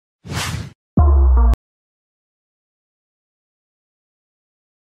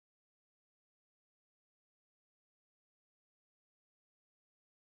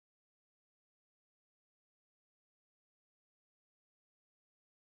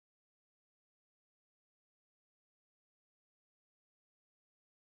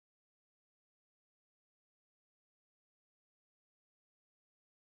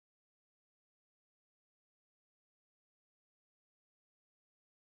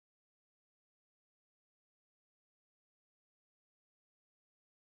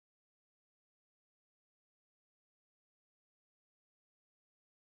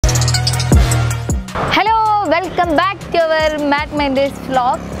welcome back to our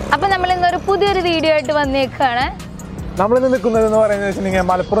Madmindersvlog. അപ്പോൾ നമ്മൾ ഇന്ന് ഒരു പുതിയൊരു വീഡിയോ ആയിട്ട് വന്നേക്കാണ്. നമ്മൾ ഇന്ന് നിൽക്കുന്നത് എന്ന് പറയുന്നത്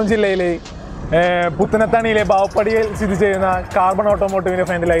മലപ്പുറം ജില്ലയിലെ പുത്തനത്താണിയിലെ ബാവപ്പടിയിൽ സ്ഥിതി ചെയ്യുന്ന കാർബൺ ഓട്ടോമോട്ടീവിന്റെ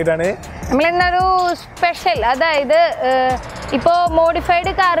ഫ്രണ്ടിലായിട്ടാണ് നമ്മൾ ഇന്നൊരു സ്പെഷ്യൽ, അതായത് ഇപ്പോൾ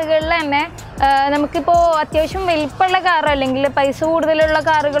മോഡിഫൈഡ് കാറുകളിൽ തന്നെ നമുക്കിപ്പോൾ അത്യാവശ്യം വലിപ്പമുള്ള കാറോ അല്ലെങ്കിൽ പൈസ കൂടുതലുള്ള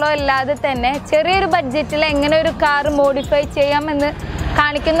കാറുകളോ അല്ലാതെ തന്നെ ചെറിയൊരു ബഡ്ജറ്റിൽ എങ്ങനെ ഒരു കാർ മോഡിഫൈ ചെയ്യാമെന്ന്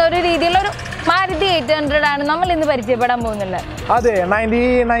കാണിക്കുന്ന ഒരു രീതിയിലൊരു മാരുതി 800 ആണ് നമ്മൾ ഇന്ന് പരിചയപ്പെടാൻ പോകുന്നത്. അതെ,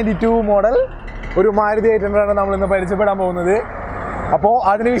 1992 മോഡൽ ഒരു മാരുതി 800 ആണ് നമ്മൾ ഇന്ന് പരിചയപ്പെടാൻ പോകുന്നത്. അപ്പോൾ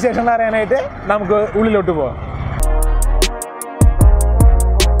അതിന് വിശേഷം അറിയാനായിട്ട് നമുക്ക് ഉള്ളിലോട്ട് പോകാം.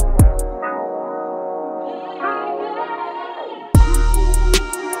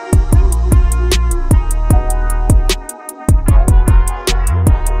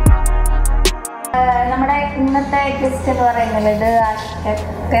 നമ്മുടെ ഇന്നത്തെ ഗസ്റ്റ് എന്ന് പറയുന്നത്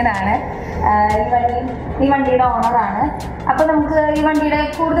ആർക്കിടെക്റ്റനാണ്. ഈ വണ്ടിയുടെ ഓണറാണ്. അപ്പോൾ നമുക്ക് ഈ വണ്ടിയുടെ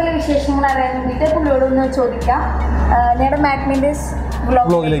കൂടുതൽ വിശേഷങ്ങൾ അറിയാൻ വേണ്ടിയിട്ട് പുള്ളിയോട് ഒന്ന് ചോദിക്കാം. ഞങ്ങളുടെ മാഡ്മിൻഡേഴ്സ്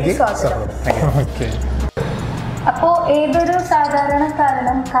വ്ലോഗിലേക്ക് സ്വാഗതം. അപ്പോൾ ഏതൊരു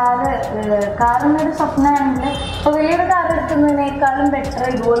സാധാരണക്കാരനും കാറിനൊരു സ്വപ്നമാണെങ്കിൽ ഇപ്പോൾ വലിയൊരു കാർ എടുക്കുന്നതിനേക്കാളും ബെറ്റർ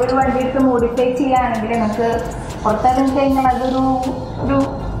ഇതുപോലൊരു വണ്ടി എടുത്ത് മോഡിഫൈ ചെയ്യുകയാണെങ്കിൽ നമുക്ക് പുറത്തിറങ്ങി കഴിഞ്ഞാൽ അതൊരു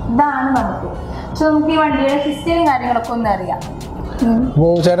ഇതാണ് നമുക്ക്. പക്ഷെ നമുക്ക് ഈ വണ്ടിയുടെ ഹിസ്റ്ററിയും കാര്യങ്ങളൊക്കെ ഒന്ന് അറിയാം.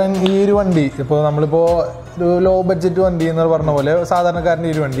 ഇപ്പോൾ ചേട്ടൻ ഈ ഒരു വണ്ടി ഇപ്പോൾ നമ്മളിപ്പോൾ ഒരു ലോ ബഡ്ജറ്റ് വണ്ടി എന്ന് പറഞ്ഞ പോലെ സാധാരണക്കാരൻ്റെ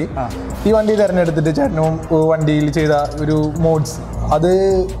ഈ ഒരു വണ്ടി തിരഞ്ഞെടുത്തിട്ട് ചേട്ടനും വണ്ടിയിൽ ചെയ്ത ഒരു മോഡ്സ് അത്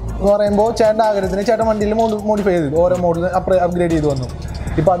എന്ന് പറയുമ്പോൾ ചേട്ടൻ്റെ ആഗ്രഹത്തിന് ചേട്ടൻ വണ്ടിയിൽ മോഡിഫൈ ചെയ്തു, ഓരോ മോഡൽ അപ്ഗ്രേഡ് ചെയ്ത് വന്നു.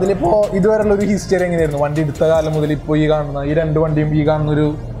 ഇപ്പോൾ അതിലിപ്പോൾ ഇതുവരെയുള്ള ഒരു ഹിസ്റ്ററി എങ്ങനെയായിരുന്നു വണ്ടി എടുത്ത കാലം മുതൽ ഇപ്പോൾ ഈ കാണുന്ന ഈ രണ്ട് വണ്ടിയും ഈ കാണുന്നൊരു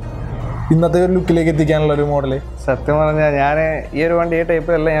ഇന്നത്തെ ഒരു ലുക്കിലേക്ക് എത്തിക്കാനുള്ള ഒരു മോഡല്? സത്യം പറഞ്ഞാൽ ഞാൻ ഈ ഒരു വണ്ടി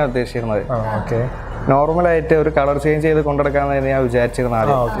ടൈപ്പ് അല്ല ഞാൻ ഉദ്ദേശിച്ചിരുന്നത്. ഓക്കെ, നോർമലായിട്ട് ഒരു കളർ ചേഞ്ച് ചെയ്ത് കൊണ്ടുനടക്കാന്ന് ഞാൻ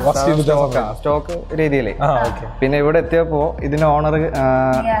വിചാരിച്ചിരുന്നത് സ്റ്റോക്ക് രീതിയിൽ. പിന്നെ ഇവിടെ എത്തിയപ്പോൾ ഇതിന്റെ ഓണർ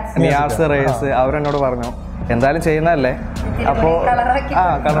നിയാസ് റേസ് അവരെന്നോട് പറഞ്ഞു എന്തായാലും ചെയ്യുന്നതല്ലേ, അപ്പോൾ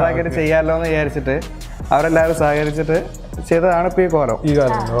കളറാക്കിയിട്ട് ചെയ്യാമല്ലോ എന്ന് വിചാരിച്ചിട്ട് അവരെല്ലാവരും സഹകരിച്ചിട്ട് ചെയ്തതാണ് ഇപ്പോൾ ഈ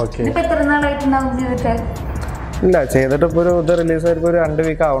കാലം. ഇല്ല, ചെയ്തിട്ട് ഇപ്പോൾ ഒരു ഇത് റിലീസ് ആയിട്ട് ഒരു 2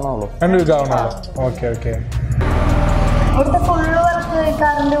 വീക്ക് ആവണുള്ളൂ. 2 വീക്ക് ആവണുള്ളൂ. Okay okay.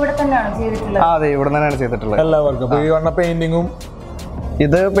 അതെ, ഇവിടെ തന്നെയാണ് ചെയ്തിട്ടുള്ളത് എല്ലാ വർക്കും. പെയിന്റിങ്ങും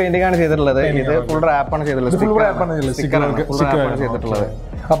ഇത് പെയിന്റിംഗ് ആണ് ചെയ്തിട്ടുള്ളത്. ഇത് ഫുൾ റാപ്പാണ് ചെയ്തിട്ടുള്ളത്.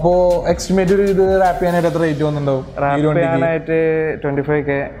 അപ്പോ എസ്റ്റിമേറ്റ് ഇത് റാപ്പ് ചെയ്യാനായിട്ട് എത്ര റേറ്റ് വന്നിട്ടുണ്ടാവും? റാപ്പ് ചെയ്യാനായിട്ട് 25K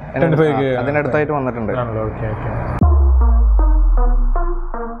അതിനടുത്തായിട്ട് വന്നിട്ടുണ്ട്.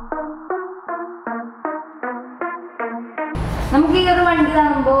 നമുക്ക് ഈ ഒരു വണ്ടി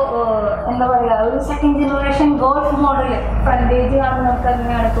കാണുമ്പോൾ എന്താ പറയുക, ഒരു second generation golf model frontage കാണുമ്പോൾ നമുക്ക്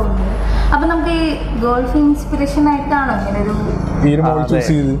അങ്ങനെയാണ് തോന്നുന്നത്. അപ്പൊ നമുക്ക് ഈ ഗോൾഫ് ഇൻസ്പിറേഷൻ ആയിട്ടാണോ ഇങ്ങനെ ഒരു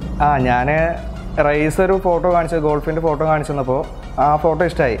ഞാൻ റൈസ് ഒരു ഫോട്ടോ കാണിച്ചത്, ഗോൾഫിന്റെ ഫോട്ടോ കാണിച്ചപ്പോൾ ആ ഫോട്ടോ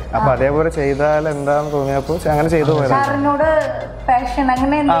ഇഷ്ടമായി. അപ്പൊ അതേപോലെ ചെയ്താൽ എന്താന്ന് തോന്നിയപ്പോൾ അങ്ങനെ ചെയ്തു പോയത്.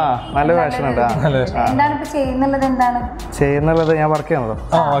 നല്ല പാഷൻ ഉണ്ട്. ചെയ്യുന്നുള്ളത് ഞാൻ വർക്ക് ചെയ്യുന്നത്,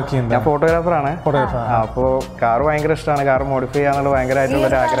 ഞാൻ ഫോട്ടോഗ്രാഫറാണ്. അപ്പോൾ കാർ ഭയങ്കര ഇഷ്ടമാണ്. കാർ മോഡിഫൈ ചെയ്യാന്നുള്ള ഭയങ്കരമായിട്ടുള്ള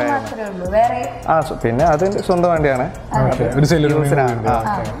ഒരു ആഗ്രഹമാണ്. പിന്നെ അത് സ്വന്തം വണ്ടിയാണ്,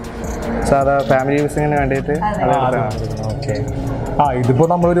 സാധാ ഫാമിലി യൂസിങ്ങിന് വേണ്ടിയിട്ട്. ഇതിപ്പോ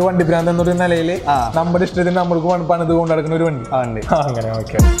നമ്മളൊരു വണ്ടി ഭ്രാന്ത് എന്നൊരു നിലയിൽ നമ്മുടെ ഇഷ്ടത്തിന് നമ്മൾക്ക് പണിത് കൊണ്ട് നടക്കുന്ന ഒരു വണ്ടി അങ്ങനെ.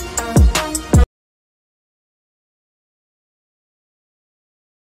 ഓക്കെ,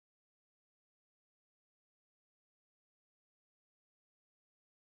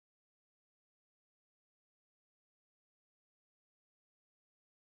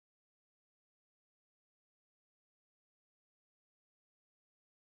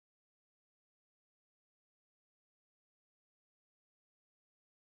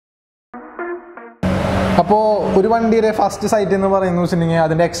 അപ്പോൾ ഒരു വണ്ടിയുടെ ഫസ്റ്റ് സൈറ്റ് എന്ന് പറയുന്നത് വെച്ചിട്ടുണ്ടെങ്കിൽ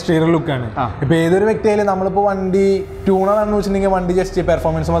അതിന്റെ എക്സ്റ്റീരിയർ ലുക്കാണ്. ഇപ്പോൾ ഏതൊരു വ്യക്തിയായാലും നമ്മളിപ്പോൾ വണ്ടി ട്യൂണറാണെന്ന് വെച്ചിട്ടുണ്ടെങ്കിൽ വണ്ടി ജസ്റ്റ്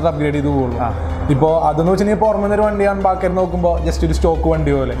പെർഫോമൻസ് മാത്രം അപ്ഗ്രേഡ് ചെയ്ത് പോകുള്ളൂ. ഇപ്പോൾ അതെന്ന് വെച്ചിട്ടുണ്ടെങ്കിൽ പുറമെ ഒരു വണ്ടിയാണ് ബാക്കി നോക്കുമ്പോൾ ജസ്റ്റ് ഒരു സ്റ്റോക്ക്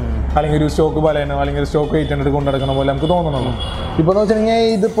വണ്ടി പോലെ അല്ലെങ്കിൽ ഒരു സ്റ്റോക്ക് ബലേനോ അല്ലെങ്കിൽ ഒരു സ്റ്റോക്ക് 800 കൊണ്ടു നടക്കുന്ന പോലെ നമുക്ക് തോന്നുന്നുള്ളൂ. ഇപ്പോൾ എന്ന് വെച്ചിട്ടുണ്ടെങ്കിൽ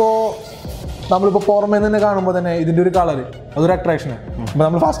ഇതിപ്പോൾ നമ്മളിപ്പോൾ പുറമേ നിന്ന് കാണുമ്പോൾ തന്നെ ഇതിൻ്റെ ഒരു കളർ അതൊരു അട്രാക്ഷനാണ്. അപ്പോൾ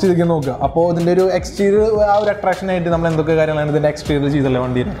നമ്മൾ ഫസ്റ്റ് ഇതിലേക്ക് നോക്കുക. അപ്പോൾ ഇതിൻ്റെ ഒരു എക്സ്റ്റീരിയർ ആ ഒരു അട്രാക്ഷനായിട്ട് നമ്മൾ എന്തൊക്കെ കാര്യങ്ങളാണ് ഇതിൻ്റെ എക്സ്റ്റീരിയർ ചെയ്തല്ലേ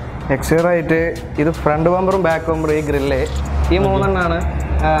വണ്ടിയിൽ? എക്സ്റ്റീരിയർ ആയിട്ട് ഇത് ഫ്രണ്ട് ബമ്പറും ബാക്ക് ബമ്പറും ഈ ഗ്രില്ല് ഈ 3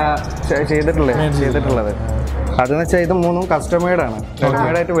 ചെയ്തിട്ടുള്ളത്. അതെന്ന് വെച്ചാൽ ഇത് 3 കസ്റ്റമൈഡാണ്,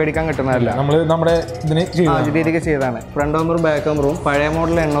 റെഡിമെയ്ഡായിട്ട് മേടിക്കാൻ കിട്ടുന്നതല്ല. നമ്മുടെ രീതിക്ക് ചെയ്താണ്. ഫ്രണ്ട് ബമ്പറും ബാക്ക് ബമ്പറും പഴയ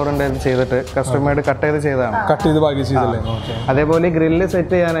മോഡൽ 800 ചെയ്തിട്ട് കസ്റ്റമൈഡ് കട്ട് ചെയ്ത് ചെയ്തതാണ്. അതേപോലെ ഗ്രില്ല്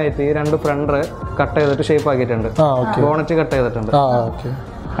സെറ്റ് ചെയ്യാനായിട്ട് 2 ഫ്രണ്ട് കട്ട് ചെയ്തിട്ട് ഷേപ്പ് ആക്കിയിട്ടുണ്ട്, ബോണറ്റ് കട്ട് ചെയ്തിട്ടുണ്ട്.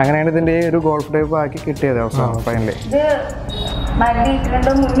 അങ്ങനെയാണ് ഇതിന്റെ ഒരു ഗോൾഫ് ടൈപ്പ് ആക്കി കിട്ടിയത് അവസാനം ഫൈനലി.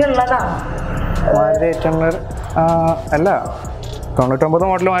 മാരുതി 800 അല്ല 99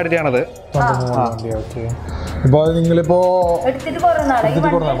 മോഡൽ മാരുതിയാണത്. ഇപ്പൊ നിങ്ങളിപ്പോ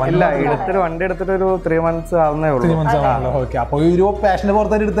ഇല്ല എടുത്തിട്ട് വണ്ടി എടുത്തിട്ട് ഒരു 3 months ആവുന്നേ ഉള്ളൂ. അപ്പൊ ഒരു പാഷന്റെ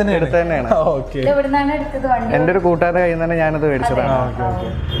പുറത്തായിട്ട് എടുത്ത് തന്നെയാണ്. എന്റെ ഒരു കൂട്ടുകാരുടെ കയ്യിൽ നിന്ന് തന്നെ ഞാനത് മേടിച്ചതാണ്.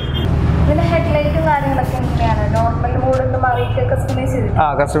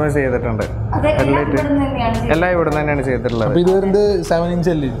 കസ്റ്റമൈസ് ചെയ്തിട്ടുണ്ട്. എല്ലാം ഇവിടെ തന്നെയാണ് ചെയ്തിട്ടുള്ളത്. 7 inch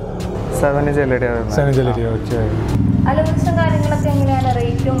LED. 7 inch LED.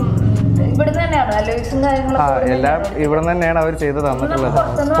 എല്ലാം ഇവിടെ തന്നെയാണ് അവർ ചെയ്ത് തന്നിട്ടുള്ളത്.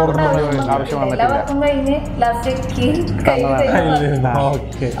 ആവശ്യം വന്നിട്ടില്ല.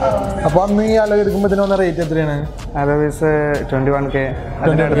 അപ്പൊ അന്ന് ഈ അലോയ് എടുക്കുമ്പോ റേറ്റ് എത്രയാണ്? അലോയ്സ് 21K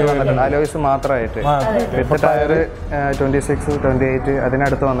അതിനടുത്ത് വന്നിട്ടുണ്ട്. അലോയ്സ് മാത്രമായിട്ട്. വിത്ത് ടയർ 26, 28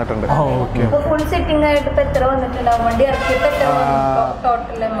 അതിനടുത്ത് വന്നിട്ടുണ്ട്.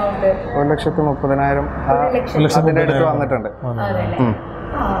 1,30,000 അതിന്റെ അടുത്ത് വന്നിട്ടുണ്ട്.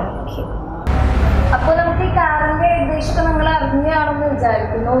 അപ്പോൾ നമുക്ക് ഈ കാറിന്റെ ഏകദേശം നിങ്ങൾ അറിഞ്ഞാണെന്ന്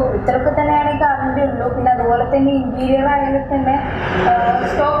വിചാരിക്കുന്നു. ഇത്രയൊക്കെ തന്നെയാണ് ഈ കാറിന്റെ ഉള്ളൂ. പിന്നെ അതുപോലെ തന്നെ ഇന്റീരിയർ ആയാലും തന്നെ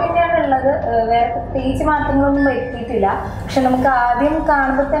സ്റ്റോക്ക് തന്നെയാണ് ഉള്ളത്. വേറെ പ്രത്യേകിച്ച് മാറ്റങ്ങളൊന്നും വരുത്തിയിട്ടില്ല. പക്ഷെ നമുക്ക് ആദ്യം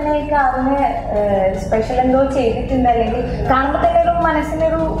കാണുമ്പോൾ തന്നെ ഈ കാറിന് സ്പെഷ്യൽ എന്തോ ചെയ്തിട്ടുണ്ട്, അല്ലെങ്കിൽ കാണുമ്പോൾ തന്നെ ഒരു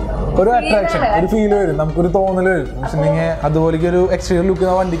മനസ്സിനൊരു അട്രാക്ഷൻ, ഒരു ഫീൽ വരും, നമുക്കൊരു തോന്നൽ വരും. അതുപോലെ ഒരു എക്സ്റ്റീരിയർ ലുക്ക്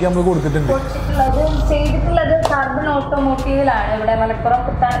ആ വണ്ടിക്ക് നമ്മൾ കൊടുത്തിട്ടുണ്ട്. ചെയ്തിട്ടുള്ളത് കാർബൺ ഓട്ടോമോട്ടീവിലാണ്. ഇവിടെ മലപ്പുറം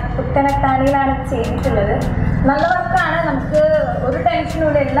പുത്തനത്താണിയിലാണ് ചെയ്തിട്ടുള്ളത്. നല്ല വർക്കാണ്. നമുക്ക് ഒരു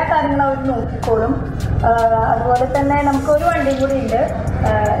ടെൻഷനുമില്ല, എല്ലാ കാര്യങ്ങളും അവർ നോക്കിക്കോളും. അതുപോലെ തന്നെ നമുക്ക് ഒരു വണ്ടിയും കൂടി ഉണ്ട്.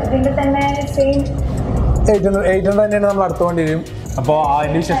 ഇതിന്റെ തന്നെ സെയിം 800 തന്നെയാണ് നമ്മൾ അടുത്ത വണ്ടി വരും. അപ്പോൾ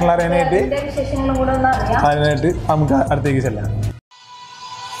അതിന്റെ വിശേഷങ്ങൾ അറിയാനായിട്ട് വിശേഷങ്ങളും കൂടെ ഒന്ന് അറിയാം. അതിനായിട്ട് നമുക്ക് അടുത്തേക്ക് ചെല്ലാം.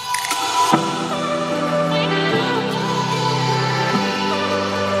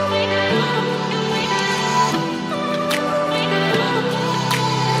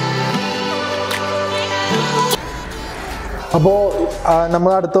 അപ്പോൾ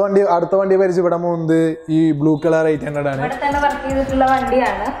നമ്മൾ അടുത്ത വണ്ടി പരിചയപ്പെടാൻ പോകുന്നത് ഈ ബ്ലൂ കളർ 800 ആണ്.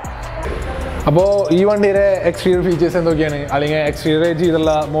 അപ്പോൾ ഈ വണ്ടിയുടെ എക്സ്റ്റീരിയർ ഫീച്ചേഴ്സ് എന്തൊക്കെയാണ്, അല്ലെങ്കിൽ എക്സ്റ്റീരിയർ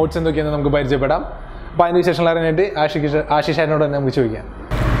ചെയ്തുള്ള മോഡ്സ് എന്തൊക്കെയാണെന്ന് നമുക്ക് പരിചയപ്പെടാം. അപ്പോൾ അതിൻ്റെ വിശേഷങ്ങൾ അറിയാനായിട്ട് ആശിഷാനോട് തന്നെ നമുക്ക് ചോദിക്കാം.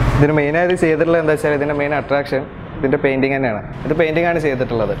 ഇതിന് മെയിനായിട്ട് ചെയ്തിട്ടുള്ളത് എന്താ വെച്ചാൽ ഇതിൻ്റെ മെയിൻ അട്രാക്ഷൻ ഇതിൻ്റെ പെയിൻറ്റിങ് തന്നെയാണ്. ഇത് പെയിൻറ്റിങ്ങാണ്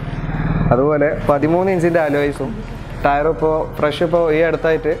ചെയ്തിട്ടുള്ളത്. അതുപോലെ 13 ഇഞ്ചിൻ്റെ അലോയ്സും ടയറും ഫ്രഷ് ഈ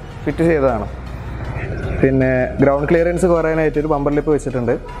അടുത്തായിട്ട് ഫിറ്റ് ചെയ്തതാണ്. പിന്നെ ഗ്രൗണ്ട് ക്ലിയറൻസ് കുറയാനായിട്ട് ഒരു ബമ്പർ ലിപ്പ്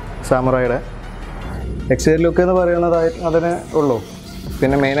വെച്ചിട്ടുണ്ട് സാമുറായിയുടെ. എക്സ്റ്റീരിയർ ലുക്ക് എന്ന് പറയുന്നതായിട്ട് അതിന് ഉള്ളൂ.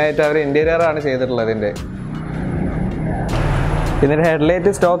 പിന്നെ മെയിനായിട്ട് അവർ ഇൻറ്റീരിയറാണ് ചെയ്തിട്ടുള്ളത്. ഇതിൻ്റെ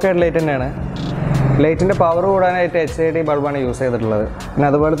ഹെഡ്ലൈറ്റ് സ്റ്റോക്ക് ഹെഡ്ലൈറ്റ് തന്നെയാണ്. ലൈറ്റിൻ്റെ പവർ കൂടാനായിട്ട് HID ബൾബാണ് യൂസ് ചെയ്തിട്ടുള്ളത്. പിന്നെ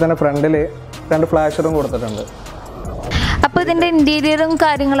അതുപോലെ തന്നെ ഫ്രണ്ടിൽ 2 ഫ്ലാഷറും കൊടുത്തിട്ടുണ്ട്. അപ്പോൾ ഇതിൻ്റെ ഇൻറ്റീരിയറും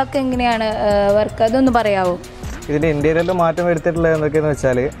കാര്യങ്ങളൊക്കെ എങ്ങനെയാണ് വർക്ക്, അതൊന്ന് പറയാമോ? ഇതിൻ്റെ ഇൻറ്റീരിയറിൽ മാറ്റം വരുത്തിയിട്ടുള്ളത് എന്തൊക്കെയാണെന്ന്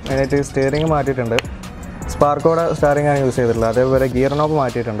വെച്ചാൽ മെയിനായിട്ട് സ്റ്റിയറിംഗ് മാറ്റിയിട്ടുണ്ട്. സ്പാർക്കോയുടെ സ്റ്റിയറിംഗ് ആണ് യൂസ് ചെയ്തിട്ടുള്ളത്. അതേപോലെ ഗിയർ നോബ്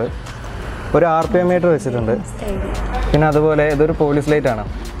മാറ്റിയിട്ടുണ്ട്. ഒരു RPM മീറ്റർ വെച്ചിട്ടുണ്ട്. പിന്നെ അതുപോലെ ഇതൊരു പോലീസ് ലൈറ്റാണ്,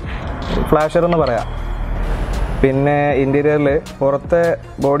 ഫ്ലാഷർ എന്ന് പറയാം. പിന്നെ ഇൻറ്റീരിയറിൽ പുറത്തെ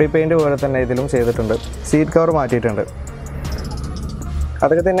ബോഡി പെയിൻറ്റ് പോലെ തന്നെ ഇതിലും ചെയ്തിട്ടുണ്ട്. സീറ്റ് കവർ മാറ്റിയിട്ടുണ്ട്.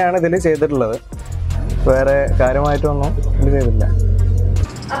 അതൊക്കെ തന്നെയാണ് ഇതിൽ ചെയ്തിട്ടുള്ളത്. വേറെ കാര്യമായിട്ടൊന്നും ഇത് ചെയ്തിട്ടില്ല.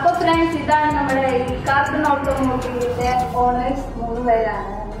 അപ്പോൾ ഫ്രണ്ട്സ്, ഇതാണ് നമ്മുടെ ഈ കാർബൺ ഓട്ടോമോട്ടീവിൻ്റെ ഓണേഴ്സ് 3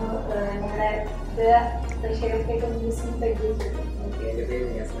 പേരാണ്. നമ്മുടെ ഇതിൽ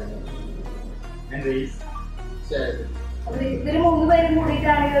 3 പേരും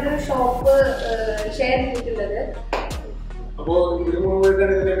കൂടിയിട്ടാണ് ഈ ഒരു ഷോപ്പ് ഷെയർ ചെയ്തിട്ടുള്ളത്. അപ്പോൾ ഇതിൽ 3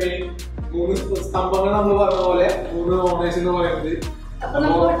 പേരാണ് ഇതിന്റെ മെയിൻ 3 സ്തംഭങ്ങൾ നമ്മൾ പറഞ്ഞ പോലെ 3 ഓണേഴ്സ് എന്ന് പറയുന്നത്. അപ്പോൾ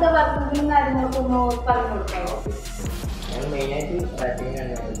നമുക്ക് ഇവിടുത്തെ വർക്കുകളും കാര്യങ്ങളൊക്കെ ഒന്ന് പറഞ്ഞു കൊടുക്കാമോ? മെയിനായിട്ട് റാപ്പിംഗാണ്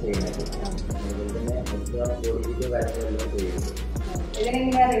ഞങ്ങൾ ചെയ്യുന്നത്.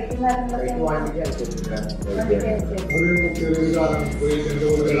 വണ്ടിക്ക് അനുസരിച്ചിട്ടാണ്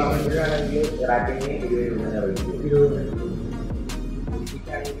റാപ്പിംഗ് 20 രൂപ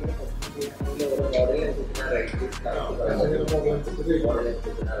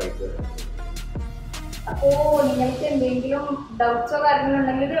റേറ്റ്. അപ്പോ നിങ്ങൾക്ക് എന്തെങ്കിലും ഡൗട്ട്സോ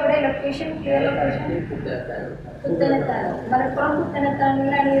കാര്യങ്ങളുണ്ടെങ്കിൽ എവിടെ ലൊക്കേഷൻ? പുത്തനത്താണി, മലപ്പുറം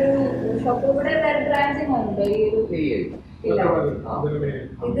പുത്തനത്താണിയിലാണ് ഈ ഒരു ഷോപ്പ്. ഇവിടെ വേറെ ബ്രാഞ്ചിങ് ഉണ്ട് ഈ ഒരു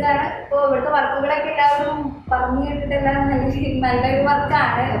ഇതാണ്. ഇപ്പോ ഇവിടുത്തെ വർക്കുകളൊക്കെ എല്ലാവരും പറഞ്ഞു കേട്ടിട്ടെല്ലാം നല്ലൊരു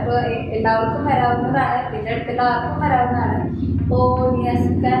വർക്കാണ്. അപ്പോൾ എല്ലാവർക്കും വരാവുന്നതാണ്. ഇതിൻ്റെ അടുത്തുള്ള ആർക്കും വരാവുന്നതാണ്. ഇപ്പോൾ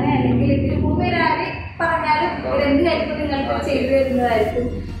നിയാസിക്കാനെ അല്ലെങ്കിൽ ഇതിന് 3 പേരാര് പറഞ്ഞാലും ഇവരെന്ത് കാര്യത്തിൽ നിങ്ങൾക്ക് ചെയ്തു തരുന്നതായിരിക്കും.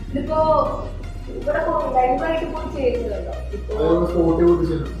 ഇതിപ്പോ ഇവിടെ ലൈവായിട്ട് പോയി ചെയ്യുന്നുണ്ടോ?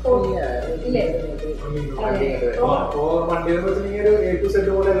 വണ്ടിയെ A to Z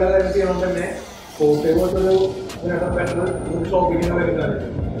പോലെ എല്ലാ കാര്യം ചെയ്യണം തന്നെ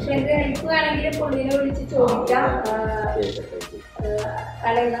പക്ഷെ എന്ത് ഹെൽപ്പ് വേണമെങ്കിലും പുള്ളിനെ വിളിച്ച് ചോദിക്കാം,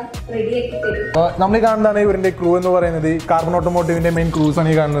 ആളെല്ലാം റെഡിയാക്കി തരും. നമ്മൾ ഈ കാണുന്നതാണ് ഇവരുടെ ക്രൂ എന്ന് പറയുന്നത്. കാർബൺ ഓട്ടോമോട്ടീവിന്റെ മെയിൻ ക്രൂസ് ആണ്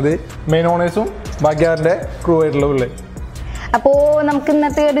ഈ കാണുന്നത്. മെയിൻ ഓണേഴ്സും ബാക്കി അവരുടെ ക്രൂ ആയിട്ടുള്ള പിള്ളേർ. അപ്പോൾ നമുക്ക്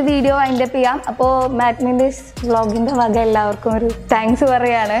ഇന്നത്തെ ഒരു വീഡിയോ വൈൻഡപ്പ് ചെയ്യാം. അപ്പോൾ മാറ്റ്മിൻഡേഴ്സ് വ്ളോഗിൻ്റെ വക എല്ലാവർക്കും ഒരു താങ്ക്സ്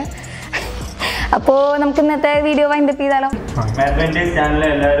പറയാണ്. അപ്പോൾ നമുക്ക് ഇന്നത്തെ വീഡിയോ വൈൻഡപ്പ് ചെയ്താലോ? മാറ്റ്മിൻഡേഴ്സ് ചാനൽ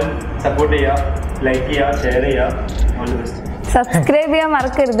എല്ലാവരും സപ്പോർട്ട് ചെയ്യുക, ലൈക്ക് ചെയ്യുക, ഷെയർ ചെയ്യുക, സബ്സ്ക്രൈബ് ചെയ്യാൻ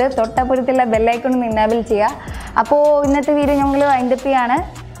മറക്കരുത്. തൊട്ടപ്പുറത്തുള്ള ബെല്ലൈക്കൺ ഇനാബിൾ ചെയ്യുക. അപ്പോൾ ഇന്നത്തെ വീഡിയോ ഞങ്ങൾ വൈൻഡപ്പ് ചെയ്യാണ്.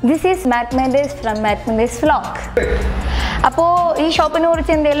 This is മാറ്റ്മിൻഡേഴ്സ് from മാറ്റ്മിൻഡേഴ്സ്വ്ളോഗ്. അപ്പോൾ ഈ ഷോപ്പിനെ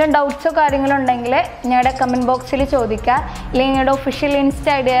കുറിച്ച് എന്തെങ്കിലും ഡൗട്ട്സോ കാര്യങ്ങളോ ഉണ്ടെങ്കിൽ ഞങ്ങളുടെ കമൻറ്റ് ബോക്സിൽ ചോദിക്കുക, അല്ലെങ്കിൽ ഞങ്ങളുടെ ഒഫീഷ്യൽ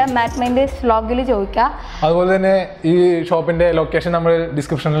ഇൻസ്റ്റാ ഐഡിയ മാറ്റ്മിൻഡേഴ്സ്വ്ളോഗിൽ ചോദിക്കുക. അതുപോലെ തന്നെ ഈ ഷോപ്പിന്റെ ലൊക്കേഷൻ നമ്മൾ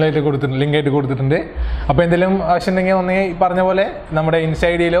ഡിസ്ക്രിപ്ഷനിലായിട്ട് കൊടുത്തിട്ടുണ്ട്, ലിങ്ക് ആയിട്ട് കൊടുത്തിട്ടുണ്ട്. അപ്പോൾ എന്തെങ്കിലും ആവശ്യമുണ്ടെങ്കിൽ ഒന്നെങ്കിൽ പറഞ്ഞ പോലെ നമ്മുടെ ഇൻസ്റ്റാ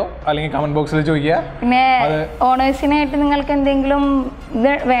ഐഡിയിലോ അല്ലെങ്കിൽ കമൻറ്റ് ബോക്സിൽ ചോദിക്കുക. പിന്നെ ഓണേഴ്സിനായിട്ട് നിങ്ങൾക്ക് എന്തെങ്കിലും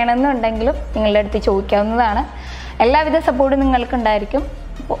ഇത് വേണമെന്നുണ്ടെങ്കിലും നിങ്ങളുടെ അടുത്ത് ചോദിക്കാവുന്നതാണ്. എല്ലാവിധ സപ്പോർട്ടും നിങ്ങൾക്കുണ്ടായിരിക്കും.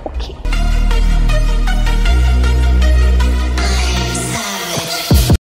 അപ്പോൾ ഓക്കെ.